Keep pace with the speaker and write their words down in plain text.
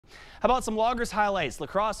How about some Loggers highlights?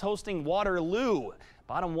 Lacrosse hosting Waterloo.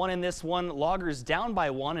 Bottom one in this one. Loggers down by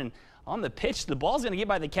one, and on the pitch, the ball's going to get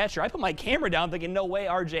by the catcher. I put my camera down thinking, no way,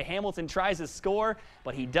 R.J. Hamilton tries to score,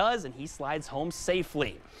 but he does, and he slides home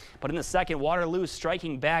safely. But in the second, Waterloo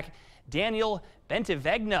striking back. Daniel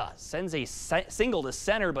Bentevegna sends a single to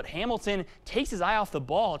center, but Hamilton takes his eye off the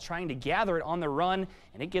ball, trying to gather it on the run,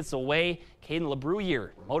 and it gets away. Caden LeBruyere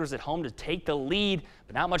motors it home to take the lead,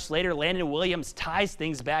 but not much later, Landon Williams ties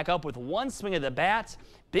things back up with one swing of the bat.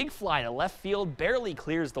 Big fly to left field, barely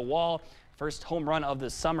clears the wall. First home run of the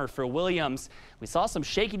summer for Williams. We saw some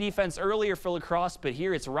shaky defense earlier for Lacrosse, but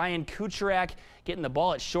here it's Ryan Kucherak getting the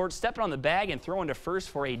ball at short, stepping on the bag and throwing to first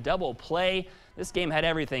for a double play. This game had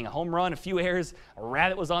everything. A home run, a few errors, a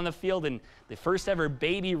rabbit was on the field, and the first ever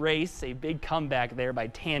baby race. A big comeback there by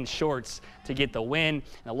Tan Shorts to get the win. And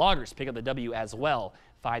the Loggers pick up the W as well,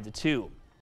 5-2.